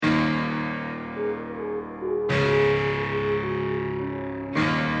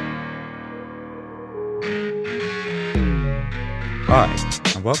Hi,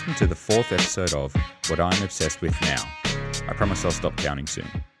 and welcome to the fourth episode of What I'm Obsessed With Now. I promise I'll stop counting soon.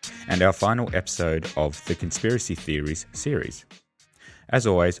 And our final episode of the Conspiracy Theories series. As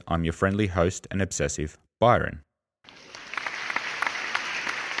always, I'm your friendly host and obsessive, Byron.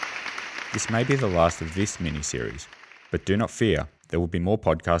 This may be the last of this mini-series, but do not fear, there will be more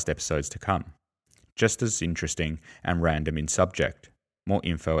podcast episodes to come. Just as interesting and random in subject. More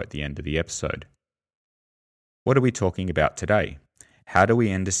info at the end of the episode. What are we talking about today? How do we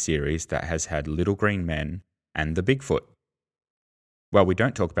end a series that has had Little Green Men and the Bigfoot? Well, we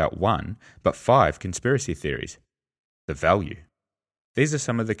don't talk about one, but 5 conspiracy theories. The value. These are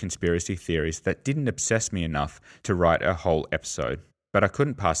some of the conspiracy theories that didn't obsess me enough to write a whole episode, but I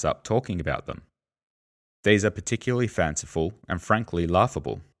couldn't pass up talking about them. These are particularly fanciful and frankly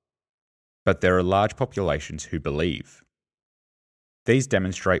laughable. But there are large populations who believe. These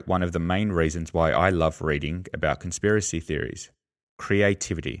demonstrate one of the main reasons why I love reading about conspiracy theories.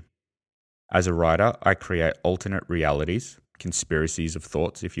 Creativity. As a writer, I create alternate realities, conspiracies of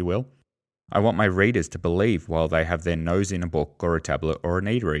thoughts, if you will. I want my readers to believe while they have their nose in a book or a tablet or an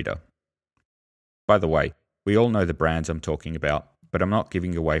e-reader. By the way, we all know the brands I'm talking about, but I'm not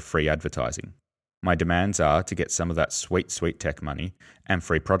giving away free advertising. My demands are to get some of that sweet, sweet tech money and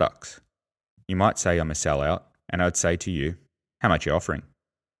free products. You might say I'm a sellout, and I'd say to you, how much are you offering?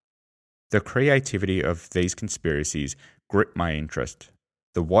 The creativity of these conspiracies grip my interest.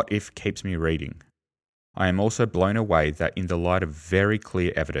 The what if keeps me reading. I am also blown away that in the light of very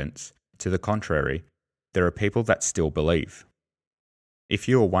clear evidence, to the contrary, there are people that still believe. If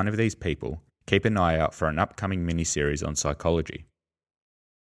you are one of these people, keep an eye out for an upcoming mini-series on psychology.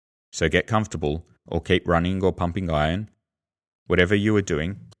 So get comfortable, or keep running or pumping iron. Whatever you are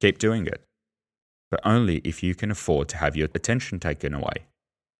doing, keep doing it. But only if you can afford to have your attention taken away.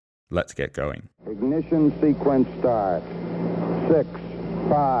 Let's get going. Ignition sequence start. 6,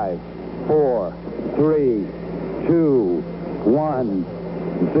 5, 4, 3, 2,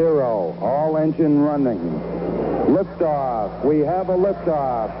 1, 0. All engine running. Liftoff. We have a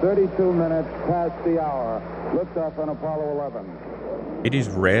liftoff. 32 minutes past the hour. Liftoff on Apollo 11. It is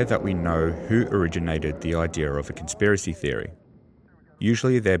rare that we know who originated the idea of a conspiracy theory.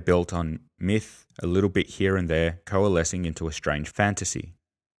 Usually they're built on myth, a little bit here and there, coalescing into a strange fantasy.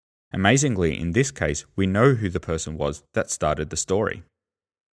 Amazingly, in this case, we know who the person was that started the story.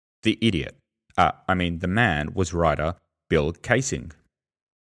 The idiot. The man was writer Bill Kaysing.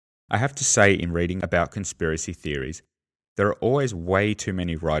 I have to say, in reading about conspiracy theories, there are always way too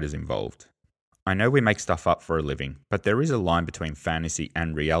many writers involved. I know we make stuff up for a living, but there is a line between fantasy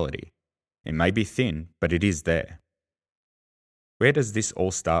and reality. It may be thin, but it is there. Where does this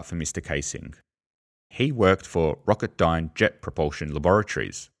all start for Mr. Kaysing? He worked for Rocketdyne Jet Propulsion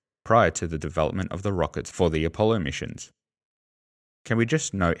Laboratories prior to the development of the rockets for the Apollo missions. Can we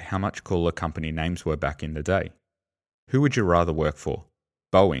just note how much cooler company names were back in the day? Who would you rather work for,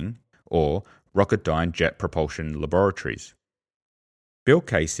 Boeing or Rocketdyne Jet Propulsion Laboratories? Bill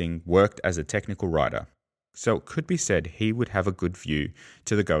Kaysing worked as a technical writer, so it could be said he would have a good view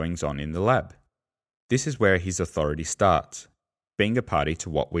to the goings-on in the lab. This is where his authority starts, being a party to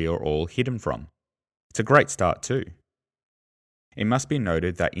what we are all hidden from. It's a great start too. It must be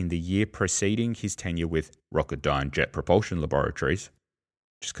noted that in the year preceding his tenure with Rocketdyne Jet Propulsion Laboratories,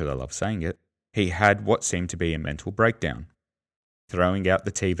 just because I love saying it, he had what seemed to be a mental breakdown, throwing out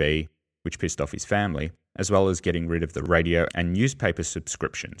the TV, which pissed off his family, as well as getting rid of the radio and newspaper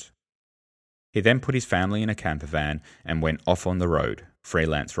subscriptions. He then put his family in a camper van and went off on the road,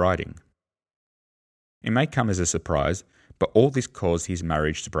 freelance writing. It may come as a surprise, but all this caused his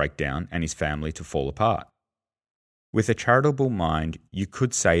marriage to break down and his family to fall apart. With a charitable mind, you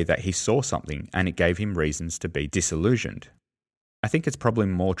could say that he saw something and it gave him reasons to be disillusioned. I think it's probably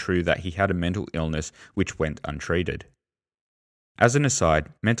more true that he had a mental illness which went untreated. As an aside,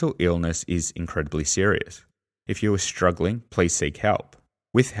 mental illness is incredibly serious. If you are struggling, please seek help.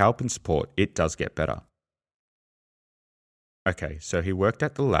 With help and support, it does get better. Okay, so he worked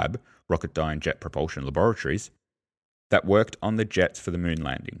at the lab, Rocketdyne Jet Propulsion Laboratories, that worked on the jets for the moon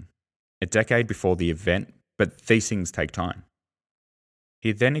landing. A decade before the event, but these things take time.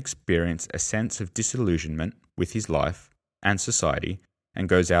 He then experienced a sense of disillusionment with his life and society and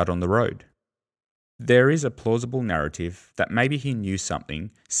goes out on the road. There is a plausible narrative that maybe he knew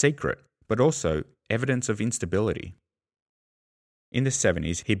something secret, but also evidence of instability. In the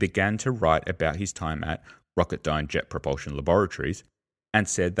 70s, he began to write about his time at Rocketdyne Jet Propulsion Laboratories and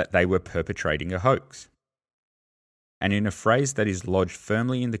said that they were perpetrating a hoax. and in a phrase that is lodged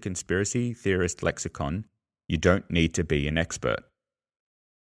firmly in the conspiracy theorist lexicon, you don't need to be an expert.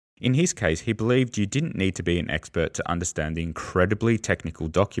 In his case, he believed you didn't need to be an expert to understand the incredibly technical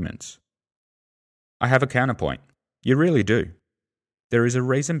documents. I have a counterpoint. You really do. There is a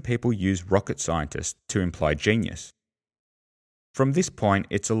reason people use rocket scientists to imply genius. From this point,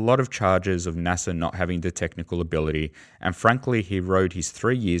 it's a lot of charges of NASA not having the technical ability, and frankly, he rode his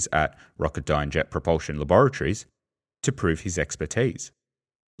 3 years at Rocketdyne Jet Propulsion Laboratories to prove his expertise.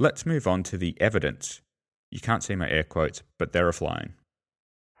 Let's move on to the evidence. You can't see my air quotes, but they're flying.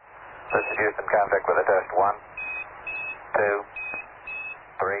 This is Houston, contact with a test. 1, 2,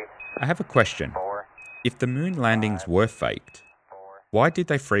 3. I have a question. 4. If the moon landings were faked, why did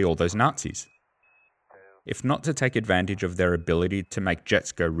they free all those Nazis? If not to take advantage of their ability to make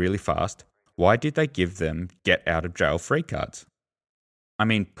jets go really fast, why did they give them get-out-of-jail-free cards? I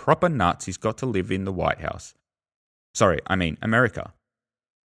mean, proper Nazis got to live in the White House. America.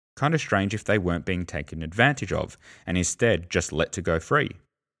 Kind of strange if they weren't being taken advantage of, and instead just let to go free.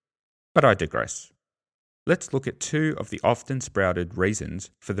 But I digress. Let's look at 2 of the often sprouted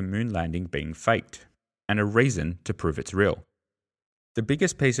reasons for the moon landing being faked, and a reason to prove it's real. The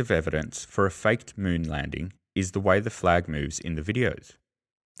biggest piece of evidence for a faked moon landing is the way the flag moves in the videos.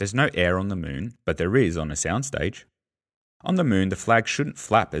 There's no air on the moon, but there is on a soundstage. On the moon, the flag shouldn't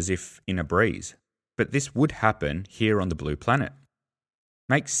flap as if in a breeze, but this would happen here on the blue planet.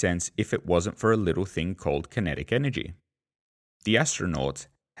 Makes sense if it wasn't for a little thing called kinetic energy. The astronauts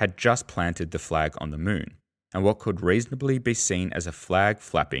had just planted the flag on the moon, and what could reasonably be seen as a flag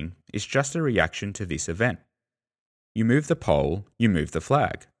flapping is just a reaction to this event. You move the pole, you move the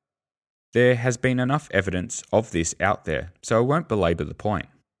flag. There has been enough evidence of this out there, so I won't belabor the point.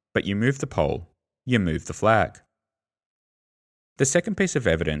 But you move the pole, you move the flag. The second piece of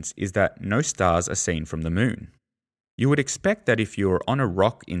evidence is that no stars are seen from the moon. You would expect that if you were on a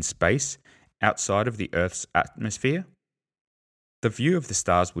rock in space outside of the Earth's atmosphere, the view of the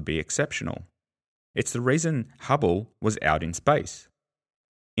stars would be exceptional. It's the reason Hubble was out in space.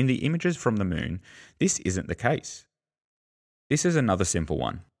 In the images from the moon, this isn't the case. This is another simple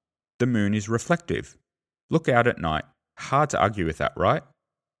one. The moon is reflective. Look out at night. Hard to argue with that, right?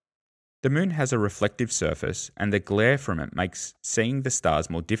 The moon has a reflective surface, and the glare from it makes seeing the stars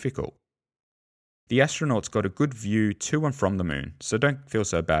more difficult. The astronauts got a good view to and from the moon, so don't feel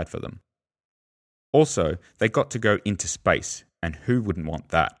so bad for them. Also, they got to go into space, and who wouldn't want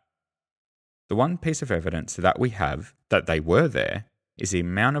that? The one piece of evidence that we have that they were there is the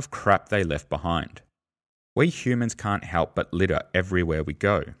amount of crap they left behind. We humans can't help but litter everywhere we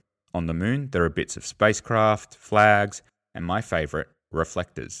go. On the moon, there are bits of spacecraft, flags, and my favourite,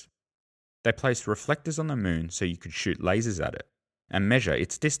 reflectors. They placed reflectors on the moon so you could shoot lasers at it and measure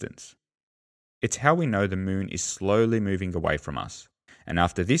its distance. It's how we know the moon is slowly moving away from us, and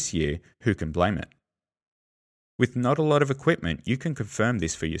after this year, who can blame it? With not a lot of equipment, you can confirm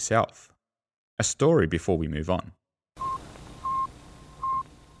this for yourself. A story before we move on.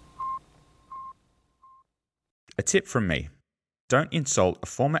 A tip from me. Don't insult a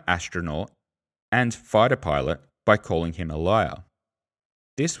former astronaut and fighter pilot by calling him a liar.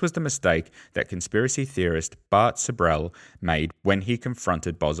 This was the mistake that conspiracy theorist Bart Sibrel made when he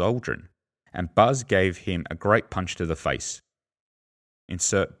confronted Buzz Aldrin, and Buzz gave him a great punch to the face.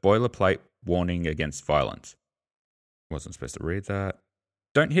 Insert boilerplate warning against violence. Wasn't supposed to read that.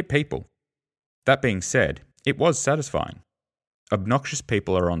 Don't hit people. That being said, it was satisfying. Obnoxious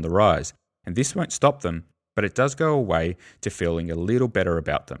people are on the rise, and this won't stop them, but it does go away to feeling a little better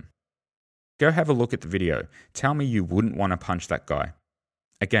about them. Go have a look at the video. Tell me you wouldn't want to punch that guy.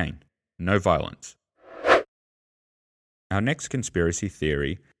 Again, no violence. Our next conspiracy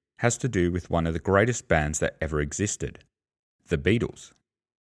theory has to do with one of the greatest bands that ever existed, the Beatles.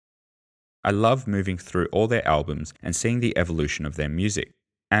 I love moving through all their albums and seeing the evolution of their music,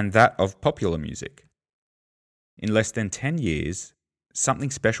 and that of popular music. In less than 10 years,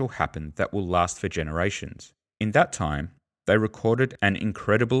 something special happened that will last for generations. In that time, they recorded an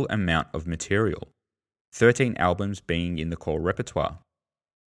incredible amount of material, 13 albums being in the core repertoire.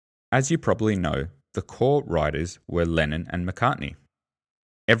 As you probably know, the core writers were Lennon and McCartney.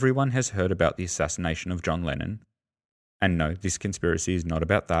 Everyone has heard about the assassination of John Lennon, and no, this conspiracy is not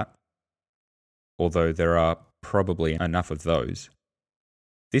about that, although there are probably enough of those.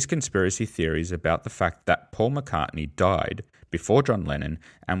 This conspiracy theory is about the fact that Paul McCartney died before John Lennon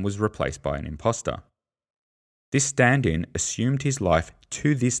and was replaced by an imposter. This stand-in assumed his life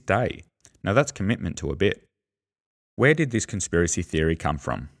to this day. Now that's commitment to a bit. Where did this conspiracy theory come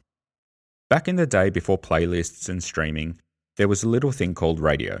from? Back in the day before playlists and streaming, there was a little thing called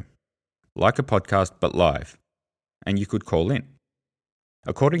radio. Like a podcast but live. and you could call in.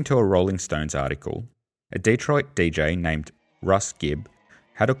 According to a Rolling Stones article, a Detroit DJ named Russ Gibb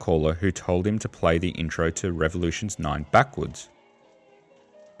had a caller who told him to play the intro to Revolutions 9 backwards.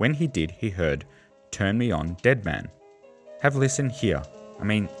 When he did, he heard "Turn Me On, Dead Man." Have a listen here. I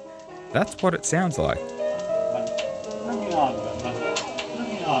mean, that's what it sounds like.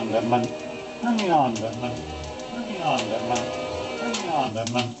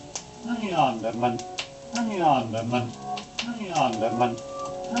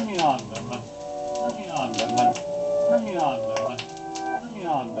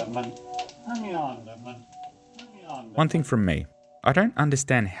 One thing from me, I don't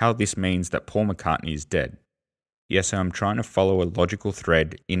understand how this means that Paul McCartney is dead. Yes, I'm trying to follow a logical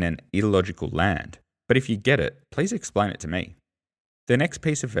thread in an illogical land, but if you get it, please explain it to me. The next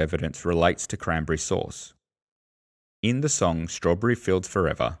piece of evidence relates to cranberry sauce. In the song Strawberry Fields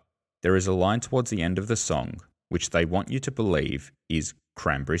Forever, there is a line towards the end of the song which they want you to believe is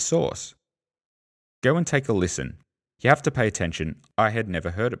cranberry sauce. Go and take a listen. You have to pay attention. I had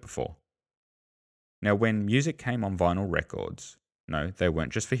never heard it before. Now, when music came on vinyl records, no, they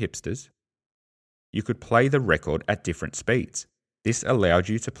weren't just for hipsters, you could play the record at different speeds. This allowed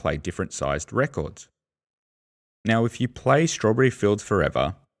you to play different sized records. Now, if you play Strawberry Fields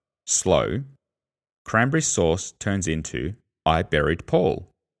Forever slow, cranberry sauce turns into I Buried Paul.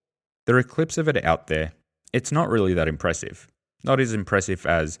 There are clips of it out there. It's not really that impressive. Not as impressive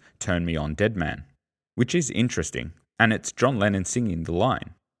as Turn Me On, Dead Man, which is interesting, and it's John Lennon singing the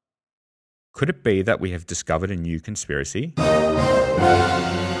line. Could it be that we have discovered a new conspiracy?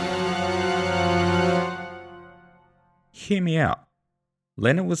 Hear me out.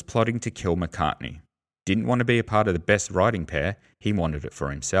 Lennon was plotting to kill McCartney. Didn't want to be a part of the best writing pair, he wanted it for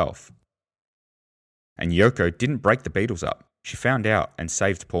himself. And Yoko didn't break the Beatles up. She found out and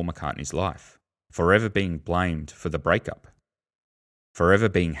saved Paul McCartney's life, forever being blamed for the breakup. Forever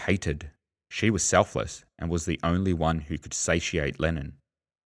being hated. She was selfless and was the only one who could satiate Lennon.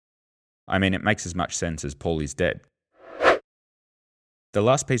 I mean, it makes as much sense as Paul is dead. The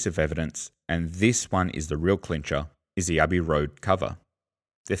last piece of evidence, and this one is the real clincher, is the Abbey Road cover.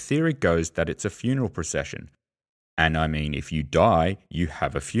 The theory goes that it's a funeral procession. And I mean, if you die, you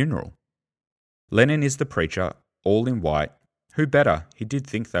have a funeral. Lennon is the preacher, all in white. Who better? He did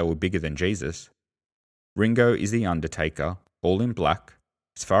think they were bigger than Jesus. Ringo is the undertaker, all in black.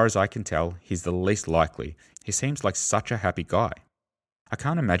 As far as I can tell, he's the least likely. He seems like such a happy guy. I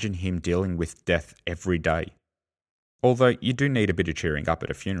can't imagine him dealing with death every day. Although you do need a bit of cheering up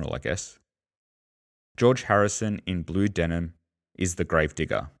at a funeral, I guess. George Harrison in blue denim is the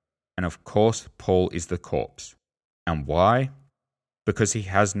gravedigger. And of course, Paul is the corpse. And why? Because he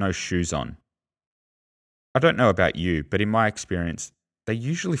has no shoes on. I don't know about you, but in my experience, they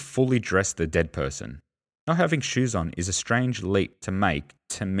usually fully dress the dead person. Not having shoes on is a strange leap to make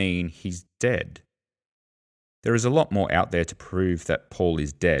to mean he's dead. There is a lot more out there to prove that Paul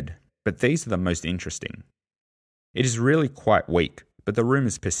is dead, but these are the most interesting. It is really quite weak, but the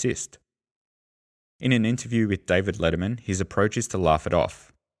rumours persist. In an interview with David Letterman, his approach is to laugh it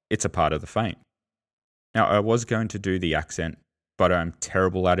off. It's a part of the fame. Now, I was going to do the accent, but I'm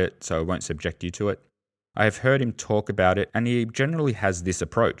terrible at it, so I won't subject you to it. I have heard him talk about it, and he generally has this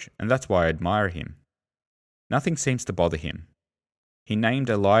approach, and that's why I admire him. Nothing seems to bother him. He named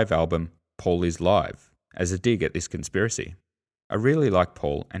a live album Paul is Live, as a dig at this conspiracy. I really like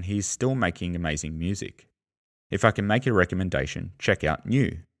Paul, and he is still making amazing music. If I can make a recommendation, check out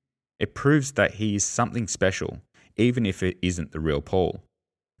New. It proves that he is something special, even if it isn't the real Paul.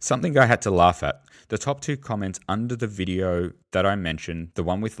 Something I had to laugh at, the top two comments under the video that I mentioned, the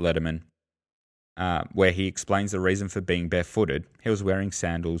one with Letterman, where he explains the reason for being barefooted. He was wearing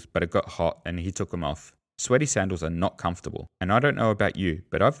sandals, but it got hot and he took them off. Sweaty sandals are not comfortable, and I don't know about you,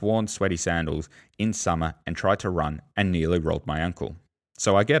 but I've worn sweaty sandals in summer and tried to run and nearly rolled my ankle.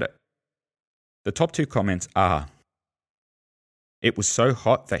 So I get it. The top two comments are, it was so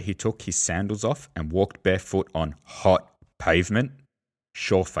hot that he took his sandals off and walked barefoot on hot pavement.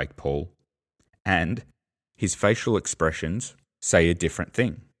 Sure, fake Paul. And his facial expressions say a different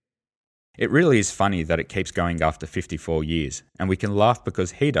thing. It really is funny that it keeps going after 54 years, and we can laugh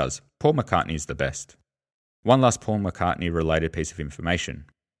because he does. Paul McCartney is the best. One last Paul McCartney related piece of information.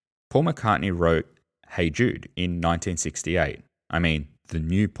 Paul McCartney wrote Hey Jude in 1968. I mean, the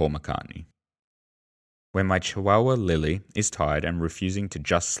new Paul McCartney. When my Chihuahua Lily is tired and refusing to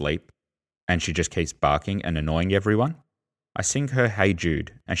just sleep, and she just keeps barking and annoying everyone, I sing her Hey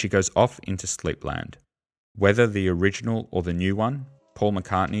Jude, and she goes off into sleepland. Whether the original or the new one, Paul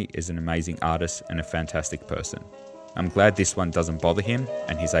McCartney is an amazing artist and a fantastic person. I'm glad this one doesn't bother him,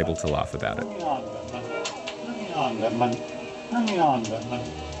 and he's able to laugh about it.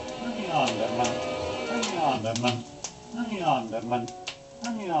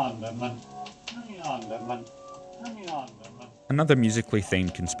 Another musically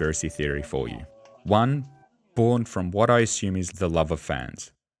themed conspiracy theory for you. One born from what I assume is the love of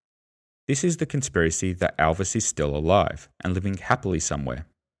fans. This is the conspiracy that Elvis is still alive and living happily somewhere.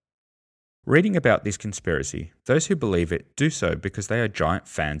 Reading about this conspiracy, those who believe it do so because they are giant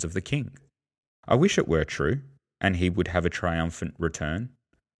fans of the king. I wish it were true, and he would have a triumphant return.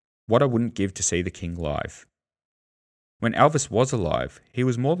 What I wouldn't give to see the king live. When Elvis was alive, he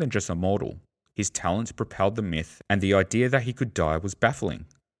was more than just a mortal. His talents propelled the myth, and the idea that he could die was baffling.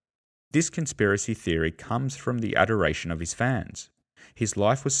 This conspiracy theory comes from the adoration of his fans. His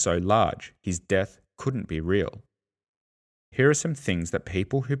life was so large, his death couldn't be real. Here are some things that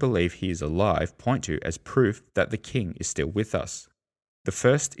people who believe he is alive point to as proof that the king is still with us. The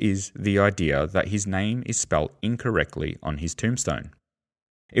first is the idea that his name is spelled incorrectly on his tombstone.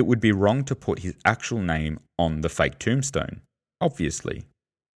 It would be wrong to put his actual name on the fake tombstone, obviously.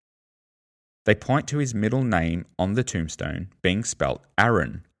 They point to his middle name on the tombstone being spelled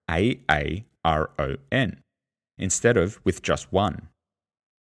Aaron, A-A-R-O-N, instead of with just one.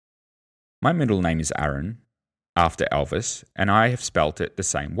 My middle name is Aaron, after Elvis, and I have spelt it the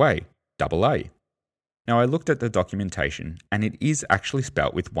same way, double A. Now I looked at the documentation, and it is actually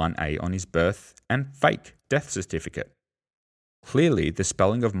spelt with one A on his birth and fake death certificate. Clearly, the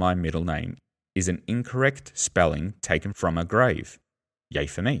spelling of my middle name is an incorrect spelling taken from a grave. Yay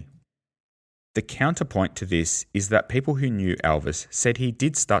for me. The counterpoint to this is that people who knew Elvis said he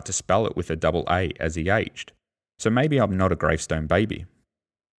did start to spell it with a double A as he aged, so maybe I'm not a gravestone baby.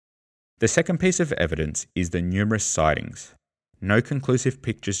 The second piece of evidence is the numerous sightings. No conclusive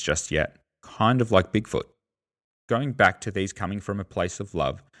pictures just yet, kind of like Bigfoot. Going back to these coming from a place of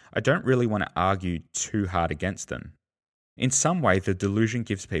love, I don't really want to argue too hard against them. In some way, the delusion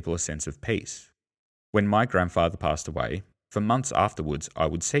gives people a sense of peace. When my grandfather passed away, for months afterwards I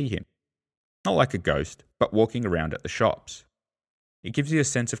would see him. Not like a ghost, but walking around at the shops. It gives you a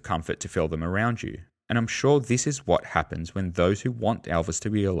sense of comfort to feel them around you. And I'm sure this is what happens when those who want Elvis to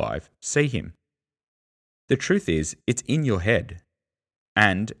be alive see him. The truth is, it's in your head,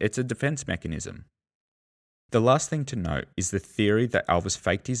 and it's a defense mechanism. The last thing to note is the theory that Elvis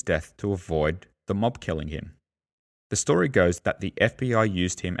faked his death to avoid the mob killing him. The story goes that the FBI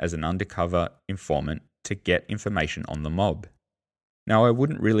used him as an undercover informant to get information on the mob. Now, I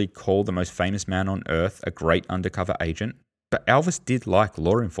wouldn't really call the most famous man on earth a great undercover agent, but Elvis did like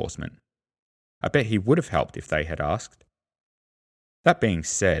law enforcement. I bet he would have helped if they had asked. That being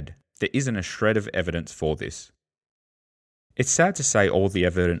said, there isn't a shred of evidence for this. It's sad to say all the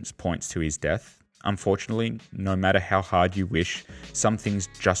evidence points to his death. Unfortunately, no matter how hard you wish, some things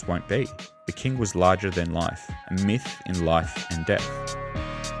just won't be. The king was larger than life, a myth in life and death.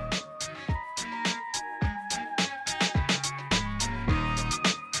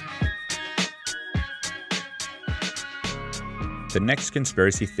 The next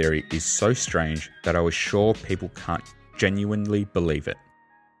conspiracy theory is so strange that I was sure people can't genuinely believe it.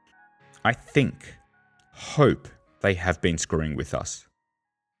 I hope they have been screwing with us.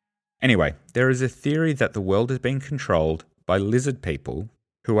 Anyway, there is a theory that the world is being controlled by lizard people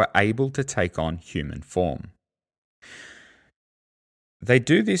who are able to take on human form. They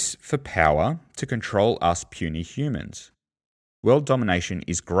do this for power to control us puny humans. World domination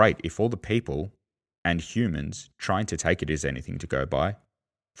is great if all the people and humans trying to take it is anything to go by.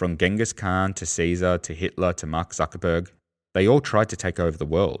 From Genghis Khan to Caesar to Hitler to Mark Zuckerberg, they all tried to take over the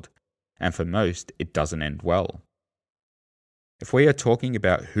world, and for most, it doesn't end well. If we are talking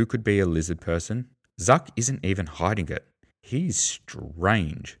about who could be a lizard person, Zuck isn't even hiding it. He's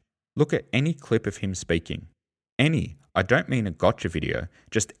strange. Look at any clip of him speaking. Any. I don't mean a gotcha video,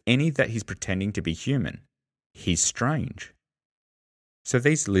 just any that he's pretending to be human. He's strange. So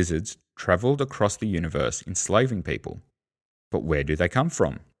these lizards travelled across the universe enslaving people. But where do they come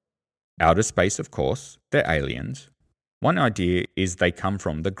from? Outer space, of course. They're aliens. One idea is they come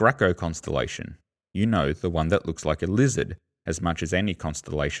from the Draco constellation. You know, the one that looks like a lizard, as much as any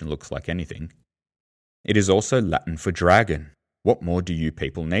constellation looks like anything. It is also Latin for dragon. What more do you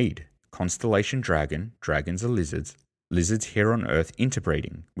people need? Constellation dragon, dragons are lizards, lizards here on Earth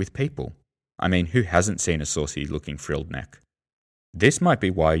interbreeding with people. I mean, who hasn't seen a saucy looking frilled neck? This might be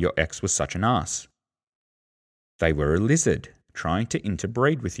why your ex was such an ass. They were a lizard, trying to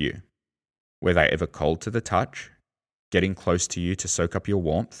interbreed with you. Were they ever cold to the touch, getting close to you to soak up your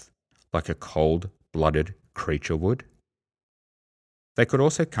warmth, like a cold-blooded creature would? They could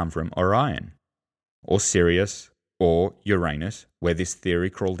also come from Orion, or Sirius, or Uranus, where this theory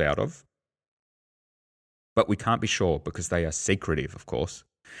crawled out of. but we can't be sure because they are secretive, of course.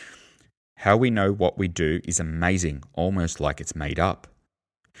 How we know what we do is amazing, almost like it's made up.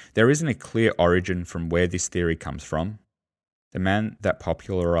 There isn't a clear origin from where this theory comes from. The man that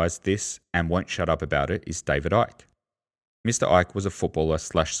popularised this and won't shut up about it is David Icke. Mr. Icke was a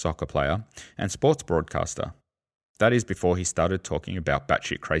footballer/soccer player and sports broadcaster. That is before he started talking about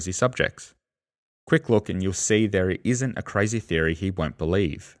batshit crazy subjects. Quick look and you'll see there isn't a crazy theory he won't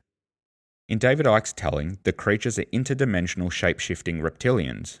believe. In David Icke's telling, the creatures are interdimensional shape-shifting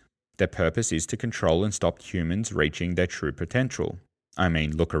reptilians. Their purpose is to control and stop humans reaching their true potential. I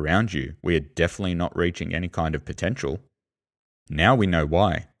mean, look around you, we are definitely not reaching any kind of potential. Now we know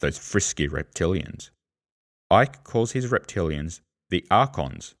why, those frisky reptilians. Icke calls his reptilians the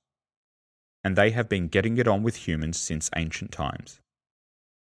Archons, and they have been getting it on with humans since ancient times.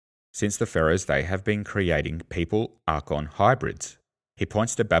 Since the pharaohs, they have been creating people-Archon hybrids. He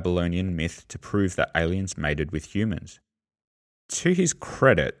points to Babylonian myth to prove that aliens mated with humans. To his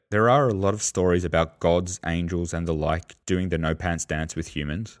credit, there are a lot of stories about gods, angels, and the like doing the no-pants dance with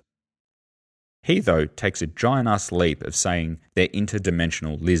humans. He, though, takes a giant-ass leap of saying they're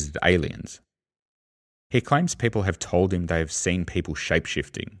interdimensional lizard aliens. He claims people have told him they have seen people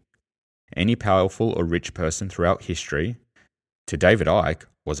shape-shifting. Any powerful or rich person throughout history, to David Icke,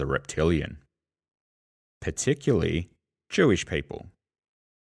 was a reptilian. Particularly Jewish people.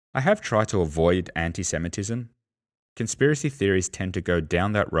 I have tried to avoid anti-Semitism. Conspiracy theories tend to go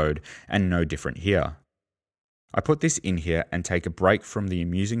down that road and no different here. I put this in here and take a break from the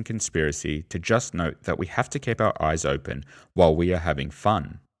amusing conspiracy to just note that we have to keep our eyes open while we are having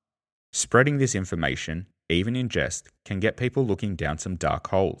fun. Spreading this information, even in jest, can get people looking down some dark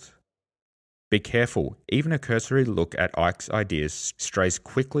holes. Be careful, even a cursory look at Icke's ideas strays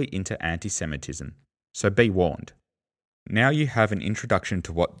quickly into anti-Semitism, so be warned. Now you have an introduction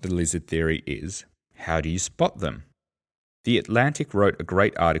to what the lizard theory is. How do you spot them? The Atlantic wrote a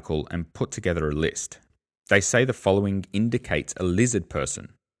great article and put together a list. They say the following indicates a lizard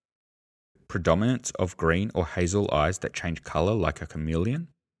person. Predominance of green or hazel eyes that change colour like a chameleon,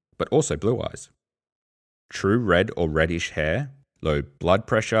 but also blue eyes. True red or reddish hair, low blood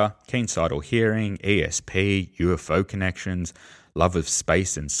pressure, keen sight or hearing, ESP, UFO connections, love of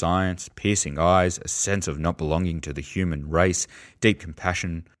space and science, piercing eyes, a sense of not belonging to the human race, deep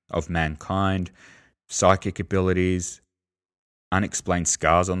compassion of mankind, psychic abilities, unexplained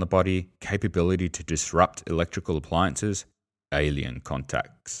scars on the body, capability to disrupt electrical appliances, alien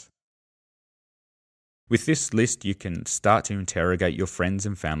contacts. With this list, you can start to interrogate your friends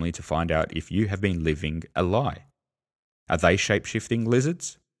and family to find out if you have been living a lie. Are they shape-shifting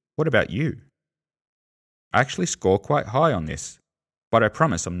lizards? What about you? I actually score quite high on this, but I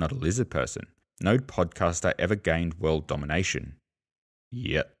promise I'm not a lizard person. No podcaster ever gained world domination.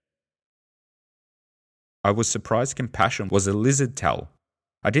 Yet. I was surprised Compassion was a lizard tell.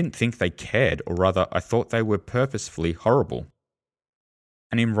 I didn't think they cared, or rather I thought they were purposefully horrible.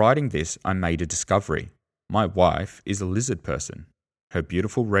 And in writing this, I made a discovery. My wife is a lizard person. Her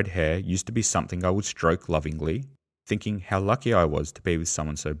beautiful red hair used to be something I would stroke lovingly, thinking how lucky I was to be with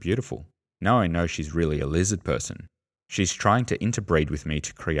someone so beautiful. Now I know she's really a lizard person. She's trying to interbreed with me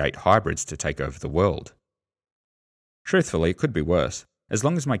to create hybrids to take over the world. Truthfully, it could be worse. As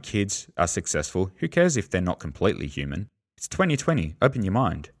long as my kids are successful, who cares if they're not completely human? It's 2020, open your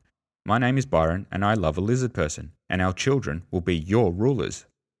mind. My name is Byron and I love a lizard person, and our children will be your rulers.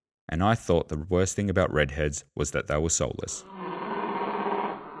 And I thought the worst thing about redheads was that they were soulless.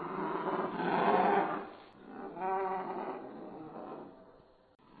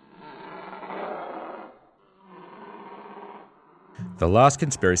 The last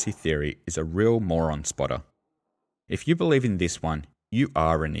conspiracy theory is a real moron spotter. If you believe in this one, you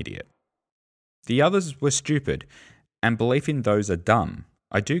are an idiot. The others were stupid, and belief in those are dumb.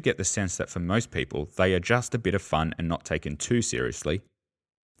 I do get the sense that for most people, they are just a bit of fun and not taken too seriously.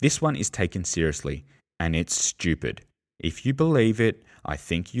 This one is taken seriously, and it's stupid. If you believe it, I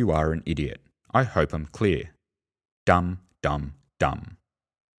think you are an idiot. I hope I'm clear. Dumb, dumb, dumb.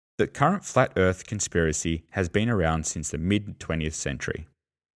 The current flat earth conspiracy has been around since the mid-20th century.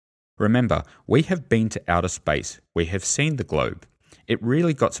 Remember, we have been to outer space. We have seen the globe. It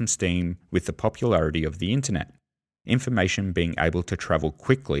really got some steam with the popularity of the internet, information being able to travel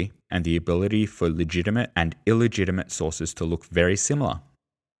quickly, and the ability for legitimate and illegitimate sources to look very similar.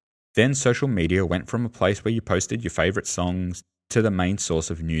 Then social media went from a place where you posted your favourite songs to the main source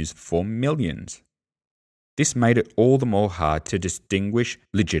of news for millions. This made it all the more hard to distinguish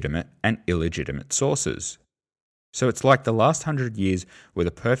legitimate and illegitimate sources. So it's like the last 100 years were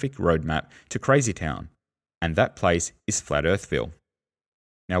the perfect roadmap to Crazy Town, and that place is Flat Earthville.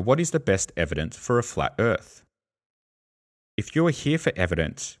 Now, what is the best evidence for a flat Earth? If you are here for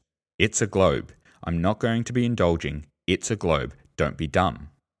evidence, it's a globe. I'm not going to be indulging. It's a globe. Don't be dumb.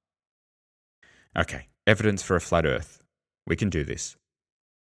 Okay, evidence for a flat Earth. We can do this.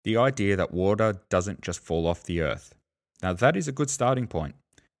 The idea that water doesn't just fall off the Earth. Now that is a good starting point.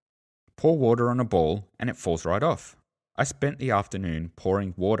 Pour water on a ball and it falls right off. I spent the afternoon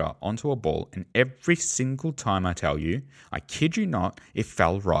pouring water onto a ball, and every single time I tell you, I kid you not, it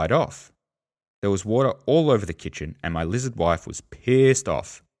fell right off. There was water all over the kitchen and my lizard wife was pissed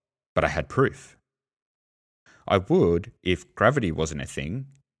off, but I had proof. I would if gravity wasn't a thing.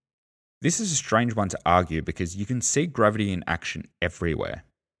 This is a strange one to argue because you can see gravity in action everywhere.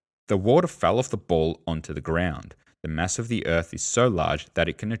 The water fell off the ball onto the ground. The mass of the Earth is so large that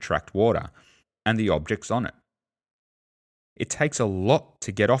it can attract water and the objects on it. It takes a lot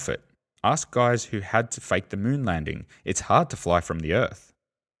to get off it. Ask guys who had to fake the moon landing. It's hard to fly from the Earth.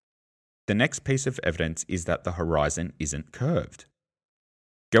 The next piece of evidence is that the horizon isn't curved.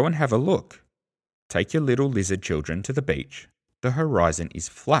 Go and have a look. Take your little lizard children to the beach. The horizon is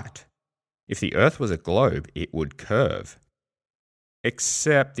flat. If the Earth was a globe, it would curve.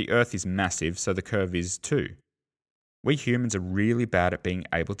 Except the Earth is massive, so the curve is too. We humans are really bad at being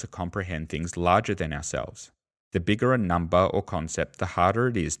able to comprehend things larger than ourselves. The bigger a number or concept, the harder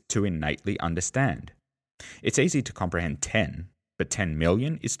it is to innately understand. It's easy to comprehend 10, but 10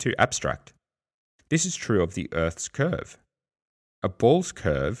 million is too abstract. This is true of the Earth's curve. A ball's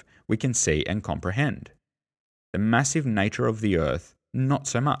curve we can see and comprehend. The massive nature of the Earth, not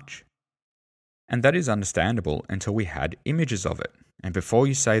so much. And that is understandable until we had images of it. And before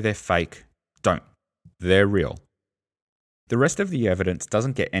you say they're fake, don't. They're real. The rest of the evidence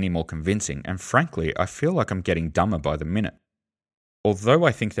doesn't get any more convincing, and frankly, I feel like I'm getting dumber by the minute. Although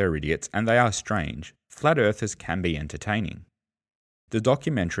I think they're idiots and they are strange, flat earthers can be entertaining. The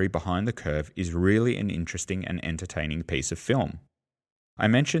documentary Behind the Curve is really an interesting and entertaining piece of film. I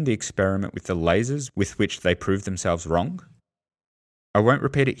mentioned the experiment with the lasers with which they proved themselves wrong. I won't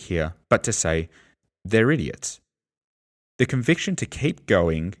repeat it here, but to say, they're idiots. The conviction to keep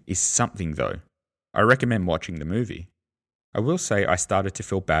going is something though. I recommend watching the movie. I will say I started to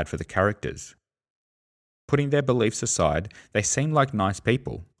feel bad for the characters. Putting their beliefs aside, they seem like nice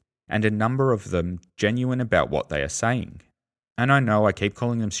people, and a number of them genuine about what they are saying. And I know I keep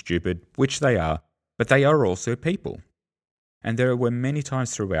calling them stupid, which they are, but they are also people. And there were many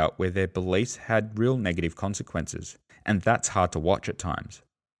times throughout where their beliefs had real negative consequences, and that's hard to watch at times.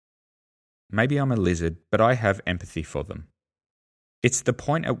 Maybe I'm a lizard, but I have empathy for them. It's the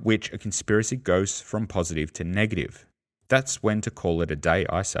point at which a conspiracy goes from positive to negative. That's when to call it a day,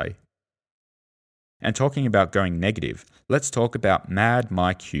 I say. And talking about going negative, let's talk about Mad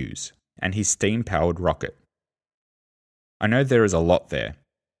Mike Hughes and his steam-powered rocket. I know there is a lot there.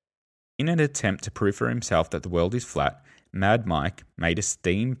 In an attempt to prove for himself that the world is flat, Mad Mike made a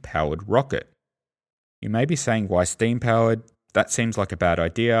steam-powered rocket. You may be saying, why steam-powered? That seems like a bad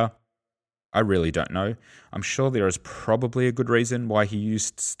idea. I really don't know. I'm sure there is probably a good reason why he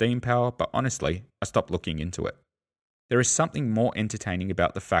used steam power, but honestly, I stopped looking into it. There is something more entertaining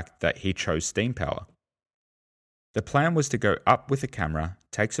about the fact that he chose steam power. The plan was to go up with a camera,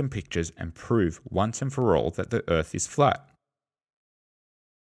 take some pictures, and prove once and for all that the Earth is flat.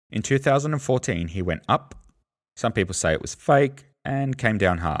 In 2014, he went up. Some people say it was fake, and came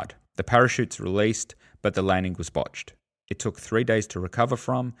down hard. The parachutes released, but the landing was botched. It took 3 days to recover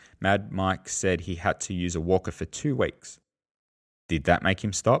from. Mad Mike said he had to use a walker for 2 weeks. Did that make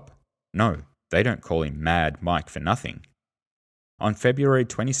him stop? No, they don't call him Mad Mike for nothing. On February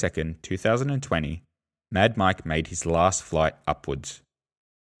 22, 2020, Mad Mike made his last flight upwards.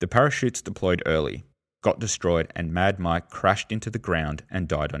 The parachutes deployed early, got destroyed, and Mad Mike crashed into the ground and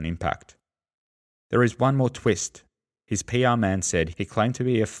died on impact. There is one more twist. His PR man said he claimed to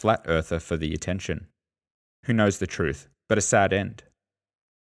be a flat earther for the attention. Who knows the truth, but a sad end.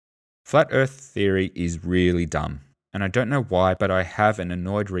 Flat Earth theory is really dumb, and I don't know why, but I have an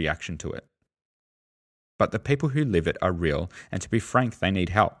annoyed reaction to it. But the people who live it are real, and to be frank, they need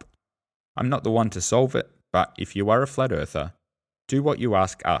help. I'm not the one to solve it, but if you are a flat earther, do what you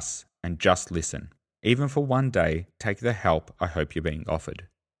ask us and just listen. Even for one day, take the help I hope you're being offered.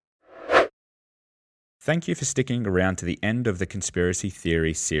 Thank you for sticking around to the end of the Conspiracy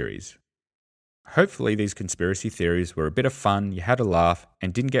Theory series. Hopefully these conspiracy theories were a bit of fun, you had a laugh,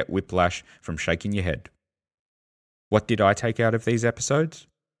 and didn't get whiplash from shaking your head. What did I take out of these episodes?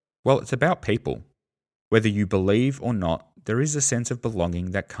 Well, it's about people. Whether you believe or not, there is a sense of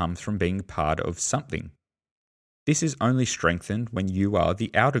belonging that comes from being part of something. This is only strengthened when you are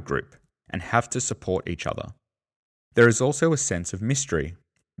the outer group and have to support each other. There is also a sense of mystery.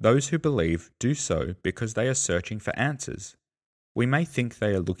 Those who believe do so because they are searching for answers. We may think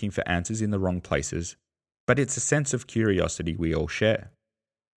they are looking for answers in the wrong places, but it's a sense of curiosity we all share.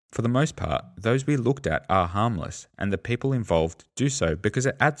 For the most part, those we looked at are harmless, and the people involved do so because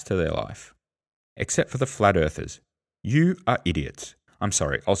it adds to their life. Except for the flat earthers. You are idiots. I'm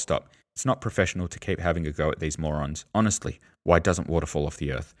sorry, I'll stop. It's not professional to keep having a go at these morons. Honestly, why doesn't water fall off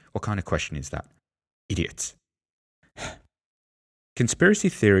the earth? What kind of question is that? Idiots. Conspiracy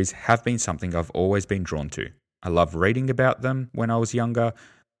theories have been something I've always been drawn to. I love reading about them when I was younger.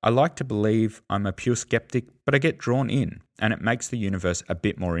 I like to believe I'm a pure skeptic, but I get drawn in, and it makes the universe a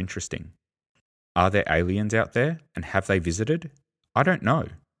bit more interesting. Are there aliens out there, and have they visited? I don't know.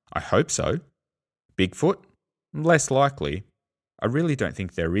 I hope so. Bigfoot? Less likely. I really don't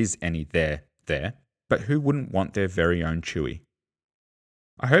think there is any there, but who wouldn't want their very own Chewie?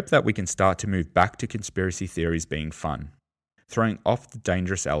 I hope that we can start to move back to conspiracy theories being fun, throwing off the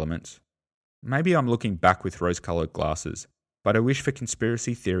dangerous elements. Maybe I'm looking back with rose-coloured glasses, but I wish for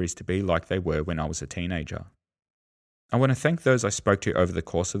conspiracy theories to be like they were when I was a teenager. I want to thank those I spoke to over the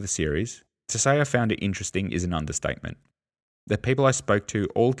course of the series. To say I found it interesting is an understatement. The people I spoke to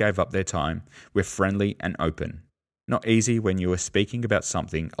all gave up their time, were friendly and open. Not easy when you are speaking about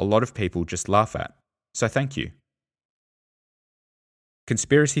something a lot of people just laugh at. So thank you.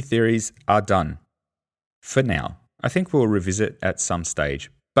 Conspiracy theories are done. For now. I think we'll revisit at some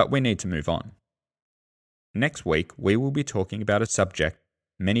stage, but we need to move on. Next week, we will be talking about a subject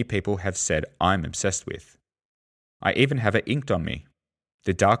many people have said I'm obsessed with. I even have it inked on me.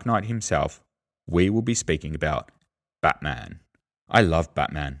 The Dark Knight himself. We will be speaking about Batman. I love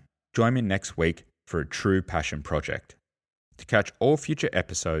Batman. Join me next week for a true passion project. To catch all future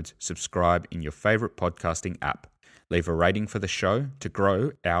episodes, subscribe in your favourite podcasting app. Leave a rating for the show to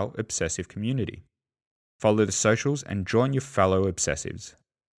grow our obsessive community. Follow the socials and join your fellow obsessives.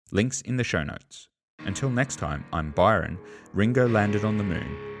 Links in the show notes. Until next time, I'm Byron. Ringo landed on the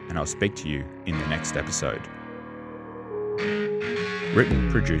moon, and I'll speak to you in the next episode.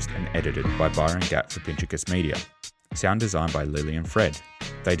 Written, produced, and edited by Byron Gatt for Pinchicus Media. Sound designed by Lily and Fred.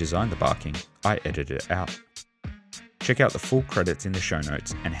 They designed the barking, I edited it out. Check out the full credits in the show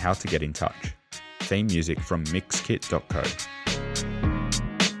notes and how to get in touch. Theme music from mixkit.co.